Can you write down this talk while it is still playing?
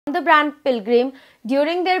the brand Pilgrim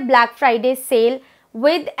during their Black Friday sale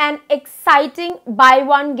with an exciting buy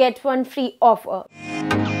one get one free offer.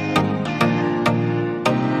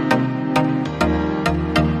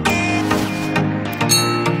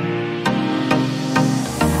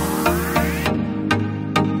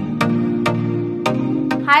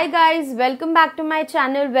 Hi guys, welcome back to my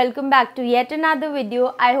channel. Welcome back to yet another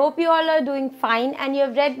video. I hope you all are doing fine and you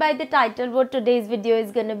have read by the title what today's video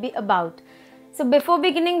is going to be about. So before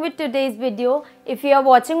beginning with today's video, if you are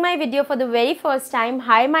watching my video for the very first time,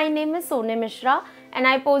 hi, my name is Soni Mishra and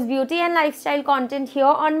I post beauty and lifestyle content here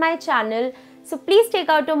on my channel. So please take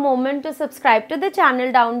out a moment to subscribe to the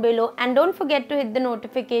channel down below and don't forget to hit the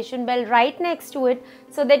notification bell right next to it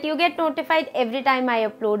so that you get notified every time I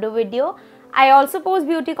upload a video. I also post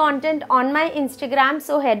beauty content on my Instagram,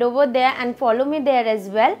 so head over there and follow me there as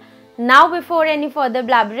well. Now before any further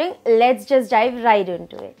blabbering, let's just dive right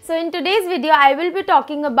into it. So in today's video, I will be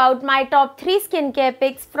talking about my top 3 skincare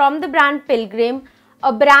picks from the brand Pilgrim,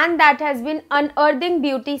 a brand that has been unearthing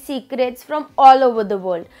beauty secrets from all over the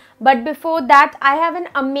world. But before that, I have an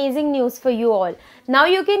amazing news for you all. Now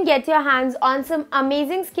you can get your hands on some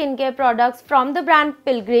amazing skincare products from the brand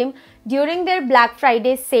Pilgrim during their Black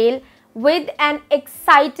Friday sale with an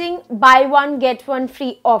exciting buy one get one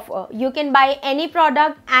free offer. You can buy any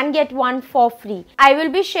product and get one for free. I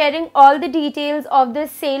will be sharing all the details of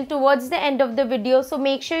this sale towards the end of the video, so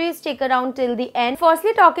make sure you stick around till the end.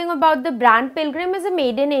 Firstly, talking about the brand, Pilgrim is a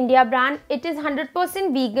made in India brand. It is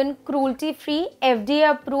 100% vegan, cruelty free,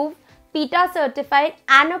 FDA approved, PETA certified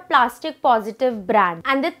and a plastic positive brand.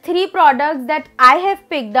 And the 3 products that I have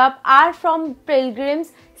picked up are from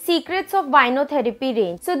Pilgrim's Secrets of Vinotherapy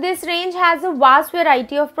range. So this range has a vast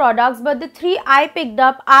variety of products, but the 3 I picked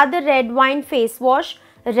up are the red wine face wash,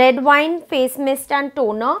 red wine face mist and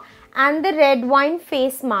toner, and the red wine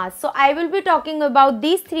face mask. So I will be talking about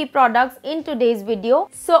these 3 products in today's video.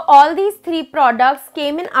 So all these 3 products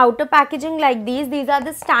came in outer packaging like these. These are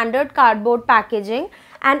the standard cardboard packaging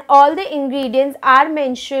and all the ingredients are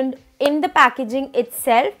mentioned in the packaging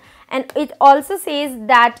itself. And it also says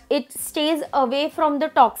that it stays away from the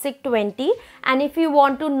toxic 20, and if you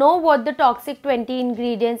want to know what the toxic 20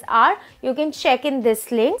 ingredients are, you can check in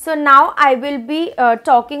this link. So now I will be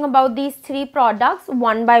talking about these 3 products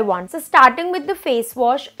one by one. So starting with the face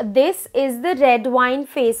wash, this is the red wine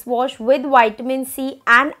face wash with vitamin C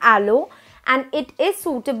and aloe, and it is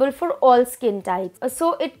suitable for all skin types.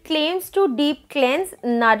 So it claims to deep cleanse,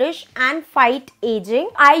 nourish and fight aging.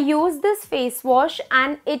 I use this face wash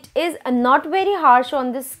and it is not very harsh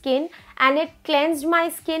on the skin and it cleansed my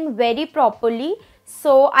skin very properly.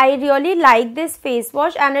 So I really like this face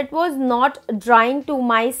wash and it was not drying to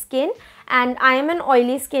my skin, and I am an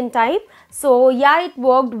oily skin type. So yeah, it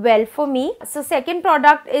worked well for me. So second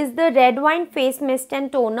product is the red wine face mist and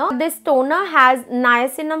toner. This toner has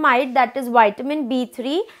niacinamide, that is vitamin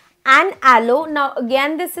B3, and aloe. Now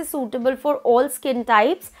again, this is suitable for all skin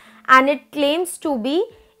types and it claims to be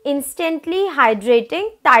instantly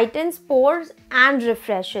hydrating, tightens pores and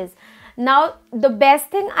refreshes. Now the best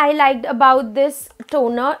thing I liked about this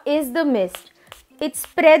toner is the mist. It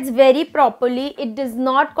spreads very properly. It does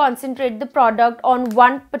not concentrate the product on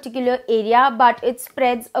one particular area, but it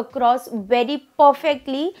spreads across very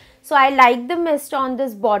perfectly. So I like the mist on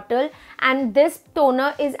this bottle, and this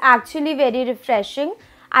toner is actually very refreshing.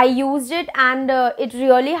 I used it and it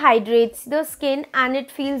really hydrates the skin and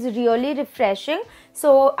it feels really refreshing.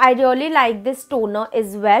 So I really like this toner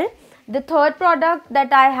as well. The third product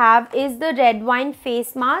that I have is the red wine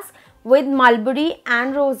face mask with mulberry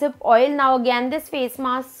and rosehip oil. Now again, this face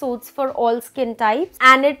mask suits for all skin types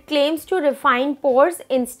and it claims to refine pores,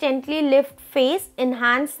 instantly lift face,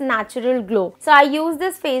 enhance natural glow. So I use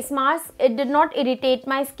this face mask. It did not irritate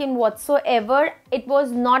my skin whatsoever. It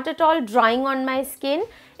was not at all drying on my skin.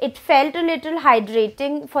 It felt a little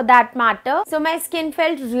hydrating for that matter. So my skin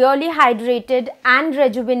felt really hydrated and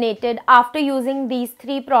rejuvenated after using these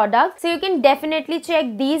 3 products. So you can definitely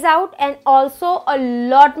check these out, and also a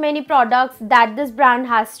lot many products that this brand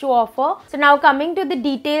has to offer. So now coming to the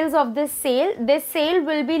details of this sale. This sale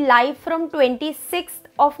will be live from 26th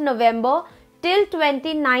of November till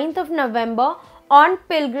 29th of November on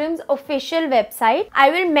Pilgrim's official website. I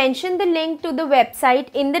will mention the link to the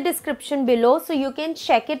website in the description below so you can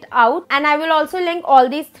check it out, and I will also link all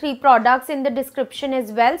these 3 products in the description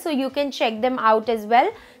as well so you can check them out as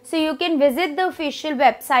well. So you can visit the official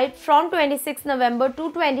website from 26th November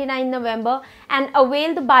to 29th November and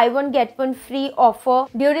avail the buy one get one free offer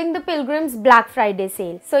during the Pilgrim's Black Friday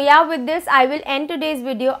sale. So yeah, with this I will end today's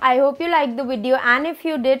video. I hope you liked the video, and if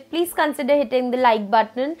you did, please consider hitting the like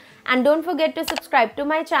button, and don't forget to subscribe to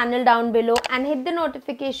my channel down below and hit the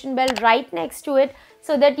notification bell right next to it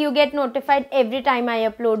so that you get notified every time I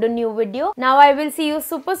upload a new video. Now I will see you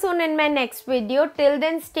super soon in my next video. Till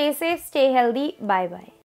then, stay safe, stay healthy. Bye bye.